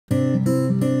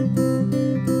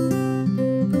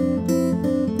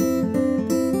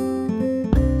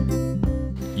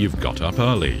You've got up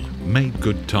early, made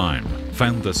good time,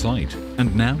 found the site,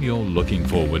 and now you're looking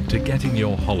forward to getting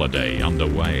your holiday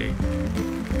underway.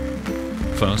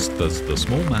 First, there's the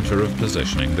small matter of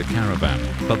positioning the caravan,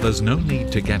 but there's no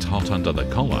need to get hot under the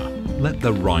collar. Let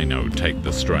the Rhyno take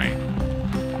the strain.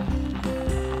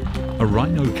 A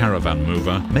Rhyno caravan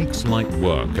mover makes light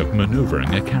work of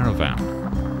maneuvering a caravan.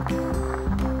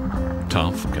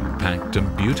 Tough, compact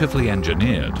and beautifully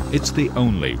engineered, it's the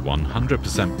only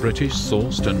 100% British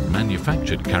sourced and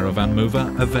manufactured caravan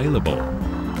mover available.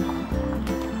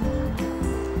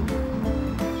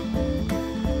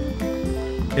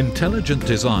 Intelligent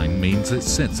design means it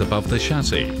sits above the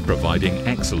chassis, providing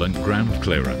excellent ground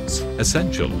clearance,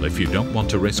 essential if you don't want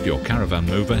to risk your caravan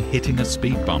mover hitting a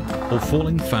speed bump or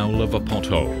falling foul of a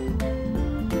pothole.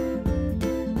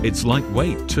 It's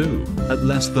lightweight too. At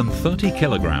less than 30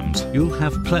 kilograms, you'll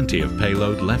have plenty of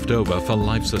payload left over for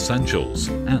life's essentials,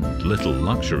 and little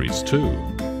luxuries too.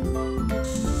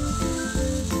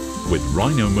 With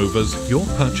Rhyno movers, you're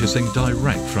purchasing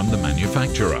direct from the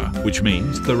manufacturer, which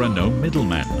means there are no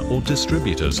middlemen or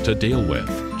distributors to deal with.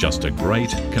 Just a great,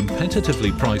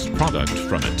 competitively priced product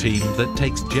from a team that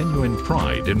takes genuine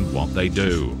pride in what they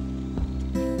do.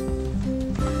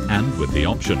 And with the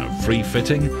option of free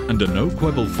fitting and a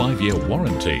no-quibble 5-year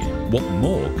warranty, what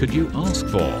more could you ask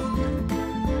for?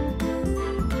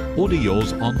 Order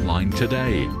yours online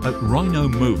today at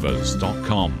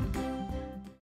rhynomovers.com.